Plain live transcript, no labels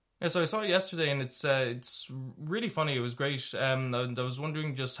Yeah, so I saw it yesterday, and it's really funny. It was great. And I was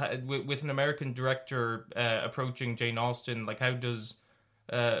wondering just how, with an American director approaching Jane Austen, like how does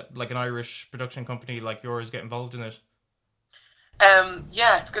like an Irish production company like yours get involved in it?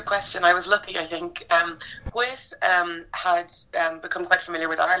 Yeah, it's a good question. I was lucky, I think. Whit had become quite familiar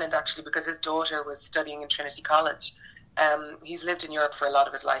with Ireland actually because his daughter was studying in Trinity College. He's lived in Europe for a lot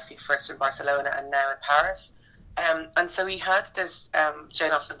of his life. He first in Barcelona and now in Paris. And so he had this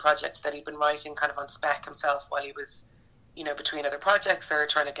Jane Austen project that he'd been writing kind of on spec himself while he was, between other projects or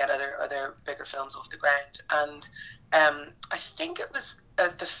trying to get other bigger films off the ground. And I think it was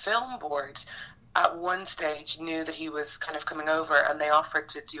the film board at one stage knew that he was kind of coming over, and they offered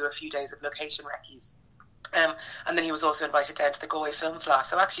to do a few days of location recce's. And then he was also invited down to the Galway Film Flat.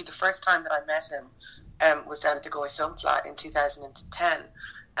 So actually, the first time that I met him was down at the Galway Film Flat in 2010.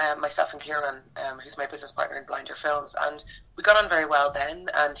 Myself and Kieran, who's my business partner in Blinder Films, and we got on very well then.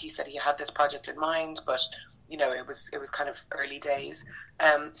 And he said he had this project in mind, but it was kind of early days.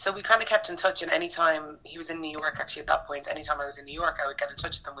 So we kind of kept in touch. And anytime he was in New York, actually at that point, anytime I was in New York, I would get in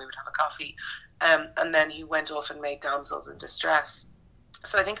touch with him. We would have a coffee, and then he went off and made Damsels in Distress.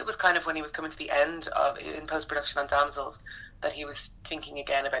 So I think it was kind of when he was coming to the end of in post production on Damsels that he was thinking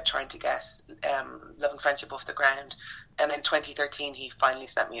again about trying to get Love and Friendship off the ground. And in 2013, he finally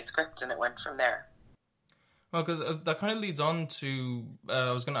sent me a script, and it went from there. Well, because that kind of leads on to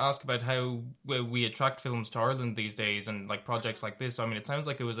I was going to ask about how we attract films to Ireland these days, and like projects like this. I mean, it sounds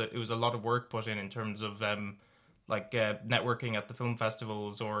like it was a lot of work put in terms of networking at the film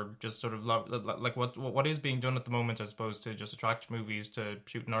festivals, or just sort of like what is being done at the moment, as opposed to just attract movies to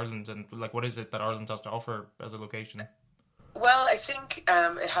shoot in Ireland, and like what is it that Ireland has to offer as a location? Well, I think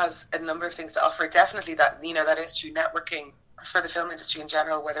it has a number of things to offer. Definitely that, that is true. Networking for the film industry in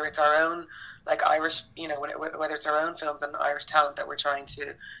general, whether it's our own, like Irish, whether it's our own films and Irish talent that we're trying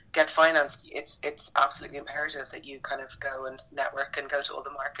to get financed, it's absolutely imperative that you kind of go and network and go to all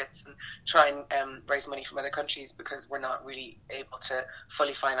the markets and try and raise money from other countries, because we're not really able to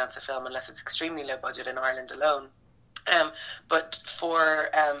fully finance a film unless it's extremely low budget in Ireland alone. But for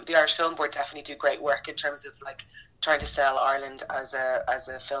the Irish Film Board, definitely do great work in terms of like trying to sell Ireland as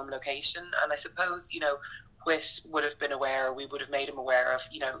a film location. And I suppose Whit would have been aware, we would have made him aware of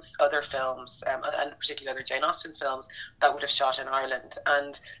other films, and particularly other Jane Austen films that would have shot in Ireland.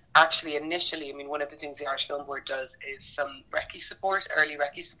 And actually, initially, I mean, one of the things the Irish Film Board does is some recce support, early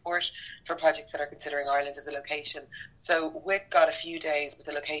recce support for projects that are considering Ireland as a location. So Whit got a few days with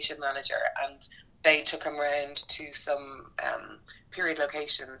the location manager, and they took him around to some period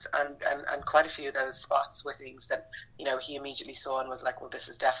locations, and quite a few of those spots were things that he immediately saw and was like, well, this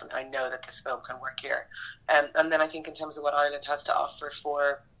is definitely, I know that this film can work here. And then I think in terms of what Ireland has to offer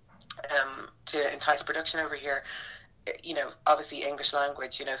for to entice production over here, obviously English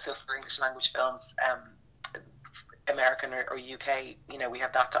language, so for English language films, American or UK, we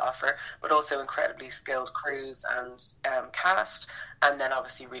have that to offer, but also incredibly skilled crews and cast, and then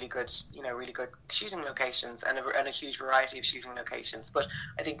obviously really good shooting locations, and a huge variety of shooting locations. But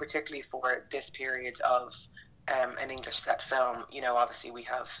I think particularly for this period of an English set film, obviously we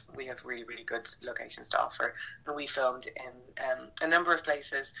have really, really good locations to offer, and we filmed in a number of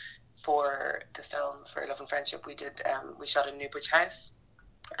places. For the film for Love and Friendship, we shot in Newbridge House.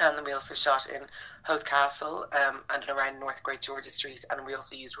 And then we also shot in Howth Castle, and around North Great George's Street, and we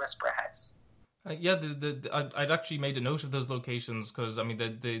also used Westborough House. Yeah, I'd actually made a note of those locations, because I mean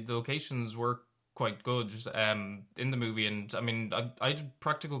the locations were quite good in the movie, and I mean I had a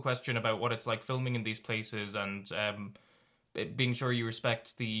practical question about what it's like filming in these places, and being sure you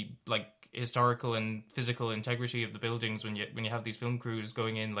respect the historical and physical integrity of the buildings when you have these film crews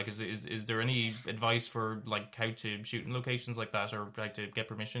going in. Like, is there any advice for like how to shoot in locations like that, or how to get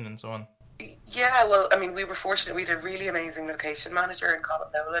permission and so on? Yeah, well, I mean, we were fortunate. We had a really amazing location manager in Colin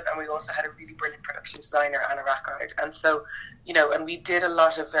Nolan, and we also had a really brilliant production designer, Anna Rackard. And so, and we did a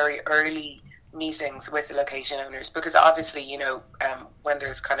lot of very early meetings with the location owners, because obviously, when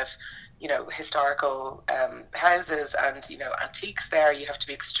there's kind of, historical houses and, antiques there, you have to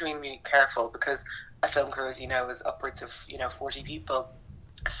be extremely careful, because a film crew, as you know, is upwards of, 40 people.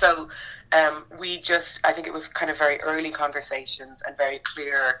 So I think it was kind of very early conversations and very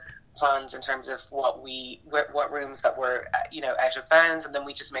clear plans in terms of what rooms that were out of bounds, and then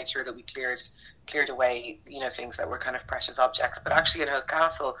we just made sure that we cleared away things that were kind of precious objects. But actually in Howth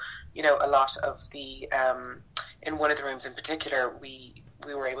Castle, a lot of the in one of the rooms in particular, we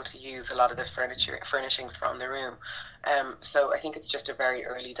were able to use a lot of the furnishings from the room. So I think it's just a very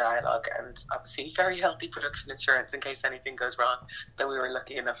early dialogue, and obviously very healthy production insurance in case anything goes wrong, that we were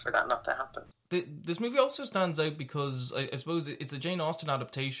lucky enough for that not to happen. This movie also stands out because I suppose it's a Jane Austen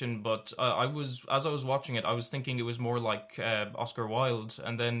adaptation, but as I was watching it, I was thinking it was more like Oscar Wilde,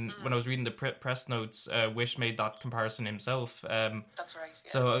 and then when I was reading the press notes, Wish made that comparison himself. That's right.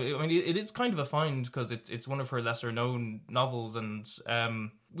 Yeah. So I mean, it is kind of a find because it's one of her lesser known novels, and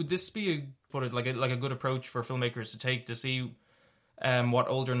would this be like a good approach for filmmakers to take to see what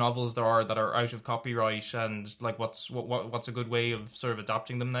older novels there are that are out of copyright, and like what's a good way of sort of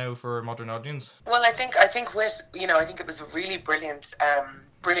adapting them now for a modern audience? Well, I think with I think it was really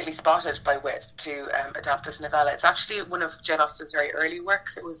brilliantly spotted by Witt to adapt this novella. It's actually one of Jane Austen's very early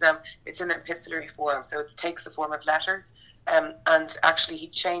works. It was it's in an epistolary form, so it takes the form of letters. And actually, he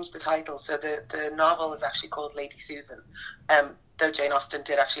changed the title, so the novel is actually called Lady Susan. Though Jane Austen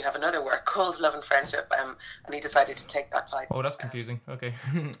did actually have another work called Love and Friendship, and he decided to take that title. Oh, that's confusing. Okay.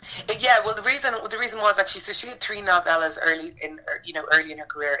 Yeah, well, the reason was actually, so she had 3 novellas early in her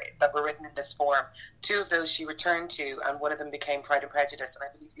career that were written in this form. 2 of those she returned to, and one of them became Pride and Prejudice, and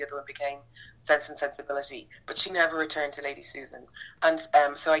I believe the other one became Sense and Sensibility. But she never returned to Lady Susan, and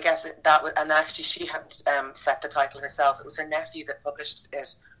so I guess and actually she had set the title herself. It was her nephew that published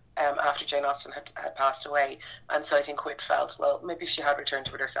it. After Jane Austen had passed away, and so I think Witt felt, well, maybe if she had returned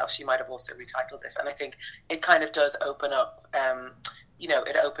to it herself, she might have also retitled it. And I think it kind of does open up,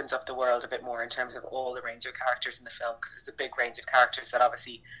 it opens up the world a bit more in terms of all the range of characters in the film, because it's a big range of characters that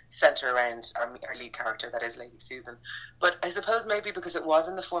obviously centre around our lead character, that is Lady Susan. But I suppose maybe because it was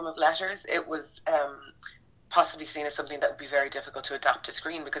in the form of letters, it was possibly seen as something that would be very difficult to adapt to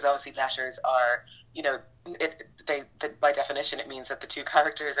screen, because obviously letters are, by definition it means that the 2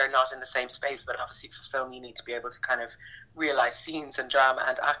 characters are not in the same space, but obviously for film you need to be able to kind of realise scenes and drama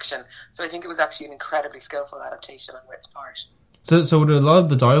and action. So I think it was actually an incredibly skillful adaptation on Witt's part. So would a lot of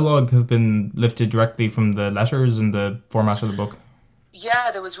the dialogue have been lifted directly from the letters in the format of the book?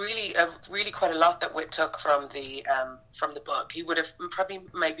 Yeah, there was really quite a lot that Witt took from the book. He would have probably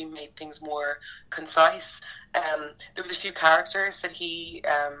maybe made things more concise. There was a few characters that he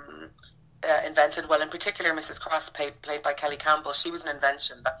invented. Well, in particular, Mrs. Cross, played by Kelly Campbell. She was an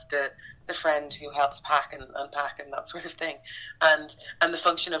invention. That's the friend who helps pack and unpack and that sort of thing. And the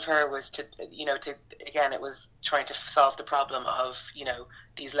function of her was to again, it was trying to solve the problem of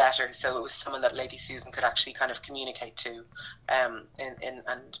these letters. So it was someone that Lady Susan could actually kind of communicate to,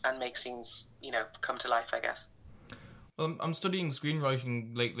 and make scenes come to life, I guess. Well, I'm studying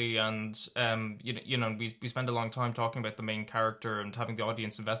screenwriting lately, and we spend a long time talking about the main character and having the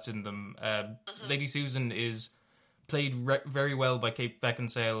audience invested in them. Lady Susan is played very well by Kate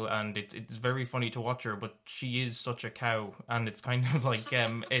Beckinsale, and it's very funny to watch her, but she is such a cow, and it's kind of like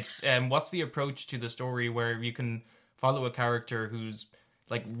what's the approach to the story where you can follow a character who's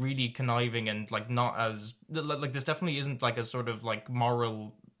like really conniving and like not as like this definitely isn't like a sort of like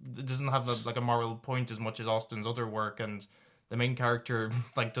moral. It doesn't have a moral point as much as Austen's other work, and the main character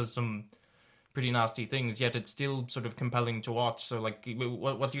like does some pretty nasty things, yet it's still sort of compelling to watch. So like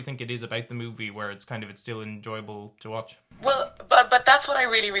what do you think it is about the movie where it's still enjoyable to watch? Well, but that's what I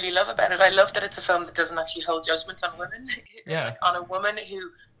really, really love about it. I love that it's a film that doesn't actually hold judgment on women. Yeah. On a woman who,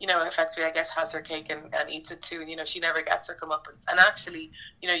 effectively, I guess, has her cake and eats it too, and, she never gets her comeuppance. And actually,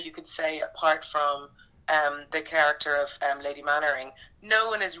 you could say, apart from the character of Lady Mannering, no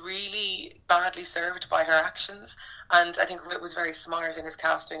one is really badly served by her actions. And I think it was very smart in his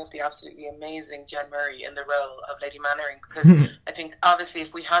casting of the absolutely amazing Jen Murray in the role of Lady Mannering, because I think obviously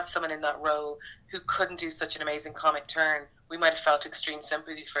if we had someone in that role who couldn't do such an amazing comic turn, we might have felt extreme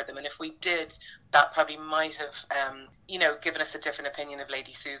sympathy for them. And if we did, that probably might have, given us a different opinion of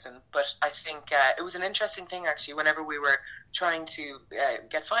Lady Susan. But I think it was an interesting thing, actually, whenever we were trying to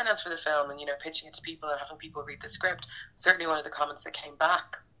get finance for the film and, pitching it to people and having people read the script. Certainly one of the comments that came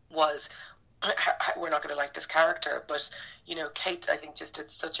back was, we're not going to like this character, but Kate, I think, just did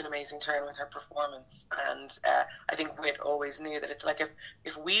such an amazing turn with her performance, and I think Witt always knew that it's like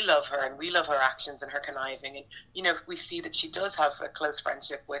if we love her and we love her actions and her conniving, and we see that she does have a close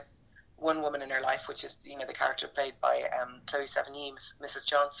friendship with one woman in her life, which is the character played by Chloe Sevigny, Mrs.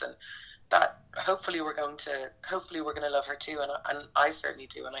 Johnson, that hopefully we're going to love her too, and I certainly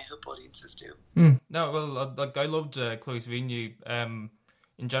do, and I hope audiences do. No, well, I loved Chloe Sevigny.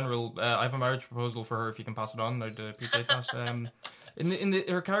 In general, I have a marriage proposal for her. If you can pass it on, I'd appreciate that.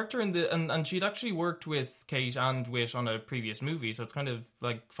 Her character and she'd actually worked with Kate and Witt on a previous movie, so it's kind of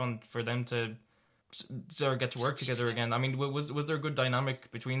like fun for them to sort of get to work together again. I mean, was there a good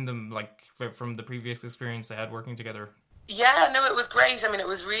dynamic between them, like from the previous experience they had working together? Yeah, no, it was great. I mean, it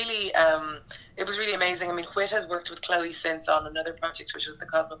was really amazing. I mean, Whit has worked with Chloe since on another project, which was The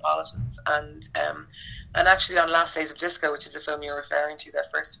Cosmopolitans, and actually on Last Days of Disco, which is the film you're referring to, their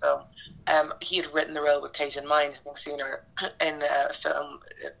first film, he had written the role with Kate in mind, having seen her in a film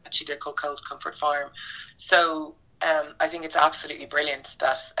that she did called Cold Comfort Farm. So I think it's absolutely brilliant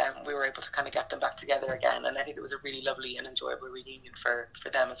that we were able to kind of get them back together again, and I think it was a really lovely and enjoyable reunion for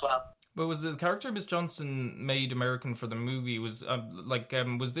them as well. But was the character Miss Johnson made American for the movie? Was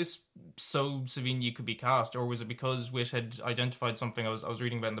this so Savigny could be cast, or was it because Witt had identified something I was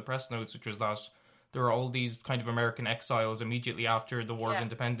reading about in the press notes, which was that there were all these kind of American exiles immediately after the War of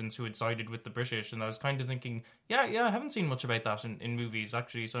Independence who had sided with the British, and I was kind of thinking, I haven't seen much about that in movies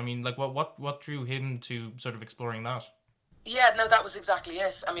actually. So I mean, like, what drew him to sort of exploring that? Yeah, no, that was exactly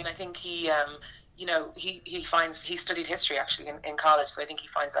it. I mean, I think he studied history actually in college, so I think he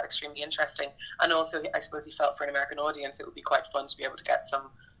finds that extremely interesting. And also, I suppose he felt for an American audience it would be quite fun to be able to get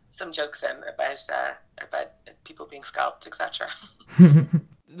some jokes in about people being scalped, etc.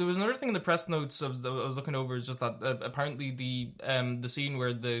 There was another thing in the press notes I was looking over, is just that apparently the scene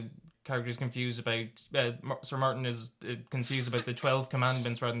where the character is confused about Sir Martin is confused about the 12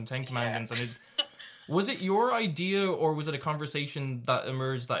 commandments rather than 10 commandments, and it. Was it your idea, or was it a conversation that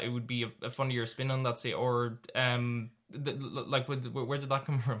emerged that it would be a funnier spin on that, say, or where did that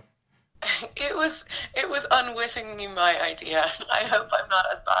come from? It was unwittingly my idea. I hope I'm not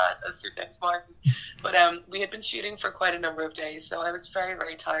as bad as Sir James Martin, but we had been shooting for quite a number of days, so I was very,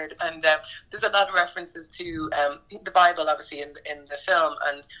 very tired. And there's a lot of references to the Bible, obviously, in the film.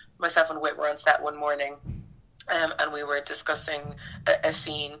 And myself and Whit were on set one morning. And we were discussing a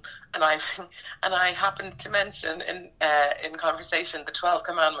scene, and I happened to mention in conversation the 12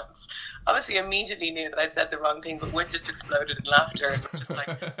 commandments. Obviously, immediately knew that I'd said the wrong thing, but Whit just exploded in laughter and was just like,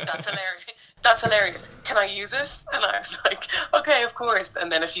 "That's hilarious! That's hilarious! Can I use it?" And I was like, "Okay, of course."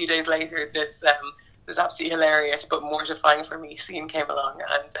 And then a few days later, this absolutely hilarious but mortifying for me scene came along,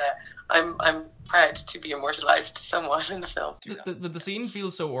 and I'm proud to be immortalized somewhat in the film. The scene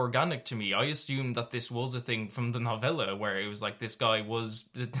feels so organic to me. I assumed that this was a thing from the novella where it was like this guy was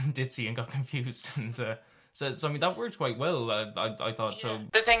ditzy and got confused, and so I mean that worked quite well. I thought so.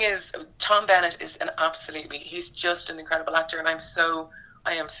 The thing is, Tom Bennett is he's just an incredible actor, and I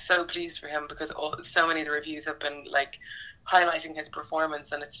am so pleased for him, because so many of the reviews have been like highlighting his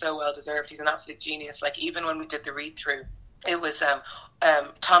performance, and it's so well deserved. He's an absolute genius. Like, even when we did the read through, it was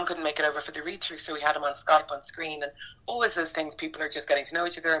Tom couldn't make it over for the read through, so we had him on Skype on screen, and always those things, people are just getting to know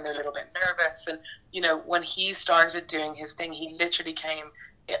each other and they're a little bit nervous, and when he started doing his thing, he literally came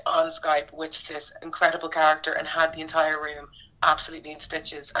on Skype with this incredible character and had the entire room absolutely in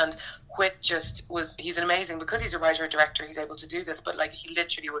stitches. And Whit he's an amazing, because he's a writer and director, he's able to do this, but like, he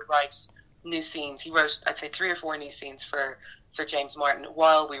literally would write new scenes. He wrote, I'd say, 3 or 4 new scenes for Sir James Martin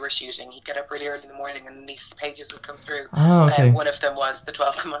while we were shooting. He'd get up really early in the morning and these pages would come through. Oh, okay. One of them was the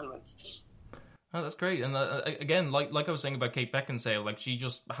 12 Commandments. Oh, that's great. And again, like I was saying about Kate Beckinsale, like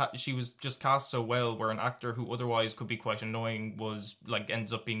she was just cast so well, where an actor who otherwise could be quite annoying was like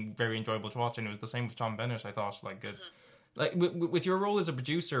ends up being very enjoyable to watch. And it was the same with Tom Bennett, I thought. Like, like with your role as a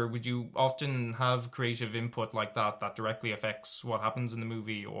producer, would you often have creative input like that directly affects what happens in the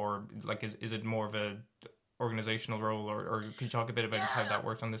movie, or like is it more of a organizational role, or could you talk a bit about how that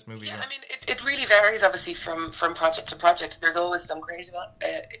worked on this movie? Yeah, I mean, it really varies, obviously, from project to project. There's always some creative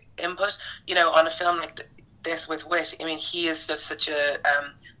input, on a film like this with Whit. I mean, he is just such a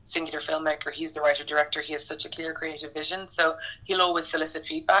singular filmmaker. He's the writer-director. He has such a clear creative vision. So he'll always solicit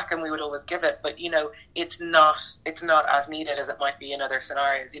feedback, and we would always give it. But, it's not as needed as it might be in other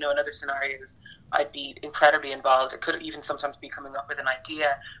scenarios. In other scenarios, I'd be incredibly involved. It could even sometimes be coming up with an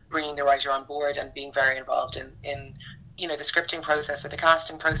idea, bringing the writer on board, and being very involved in the scripting process or the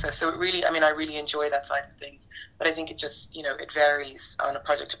casting process. So it really, I really enjoy that side of things. But I think it just, it varies on a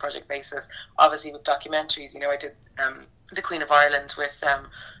project-to-project basis. Obviously, with documentaries, I did The Queen of Ireland with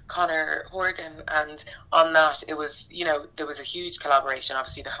Conor Horgan, and on that, it was, there was a huge collaboration,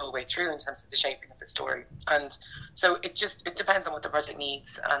 obviously, the whole way through in terms of the shaping of the story. And so it depends on what the project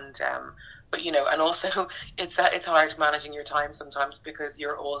needs. And but and also it's hard managing your time sometimes, because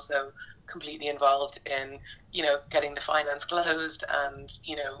you're also completely involved in getting the finance closed and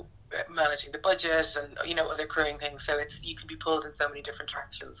managing the budget and other crewing things. So you can be pulled in so many different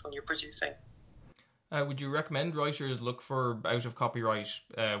directions when you're producing. Would you recommend writers look for out of copyright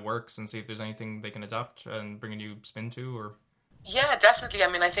works and see if there's anything they can adapt and bring a new spin to? Or yeah, definitely.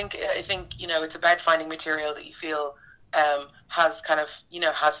 I think it's about finding material that you feel has kind of,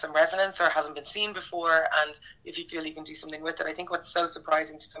 has some resonance or hasn't been seen before, and if you feel you can do something with it. I think what's so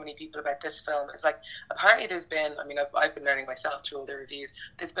surprising to so many people about this film is, like, apparently there's been, I've been learning myself through all the reviews,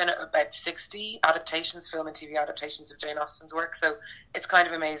 there's been about 60 adaptations, film and TV adaptations of Jane Austen's work, so it's kind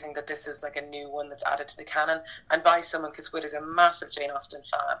of amazing that this is like a new one that's added to the canon, and by someone, because Squid is a massive Jane Austen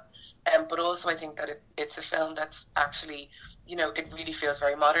fan, but also I think that it's a film that's actually, it really feels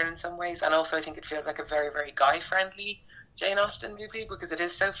very modern in some ways, and also I think it feels like a very, very guy-friendly Jane Austen movie because it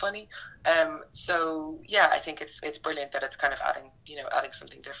is so funny. So yeah, I think it's brilliant that it's kind of adding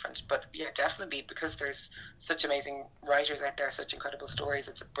something different. But yeah, definitely, because there's such amazing writers out there, such incredible stories,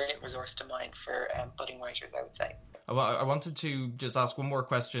 it's a brilliant resource to mine for budding writers, I would say. I wanted to just ask one more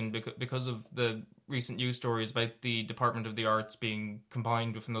question because of the recent news stories about the Department of the Arts being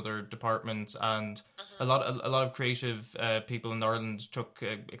combined with another department, and a lot of creative people in Ireland took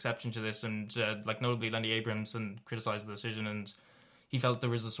exception to this, and like notably Lenny Abrahamson criticised the decision, and he felt there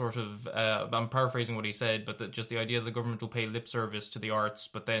was a sort of I'm paraphrasing what he said, but that just the idea that the government will pay lip service to the arts,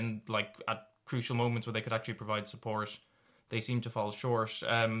 but then like at crucial moments where they could actually provide support, they seem to fall short.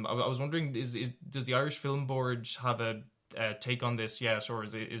 I was wondering, does the Irish Film Board have a take on this yet, or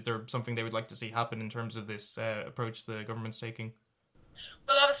is there something they would like to see happen in terms of this approach the government's taking?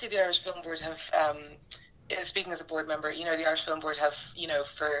 Well, obviously the Irish Film Board have, speaking as a board member, the Irish Film Board have,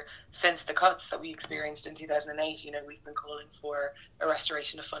 since the cuts that we experienced in 2008, we've been calling for a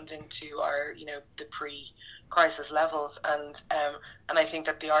restoration of funding to our, the pre-crisis levels, and I think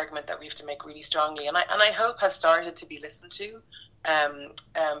that the argument that we have to make really strongly, and I hope has started to be listened to,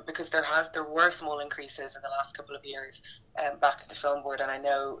 because there were small increases in the last couple of years back to the Film Board, and I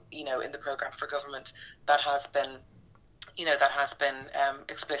know, in the programme for government that has been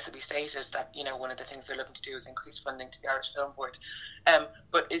explicitly stated that, one of the things they're looking to do is increase funding to the Irish Film Board.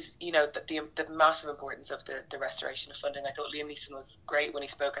 But is, the massive importance of the restoration of funding. I thought Liam Neeson was great when he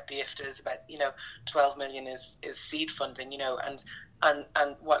spoke at the IFTAs about, 12 million is seed funding,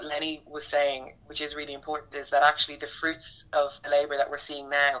 and what Lenny was saying, which is really important, is that actually the fruits of the labour that we're seeing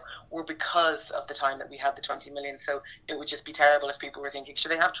now were because of the time that we had the 20 million. So it would just be terrible if people were thinking,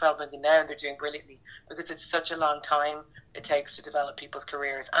 should they have 12 million now? And they're doing brilliantly, because it's such a long time it takes to develop people's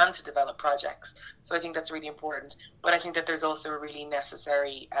careers and to develop projects. So I think that's really important. But I think that there's also a really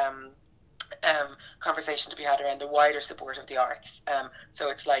necessary conversation to be had around the wider support of the arts. So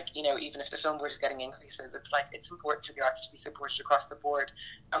it's like, even if the Film Board is getting increases, it's like it's important for the arts to be supported across the board.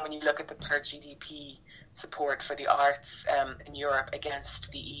 And when you look at the per GDP support for the arts in Europe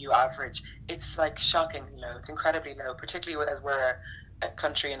against the EU average, it's like shockingly low. It's incredibly low, particularly as we're a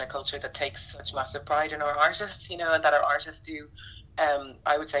country and a culture that takes such massive pride in our artists, and that our artists do,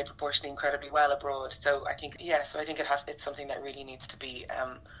 I would say, proportionally incredibly well abroad. So I think, it's something that really needs to be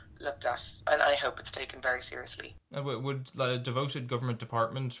looked at, and I hope it's taken very seriously. Would a devoted government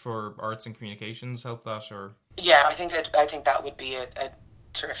department for arts and communications help that, or? Yeah, I think that would be a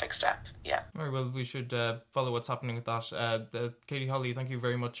terrific step. Yeah. All right, well, we should follow what's happening with that. Katie Holly, thank you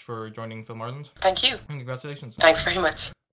very much for joining Film Ireland. Thank you. And congratulations. Thanks very much.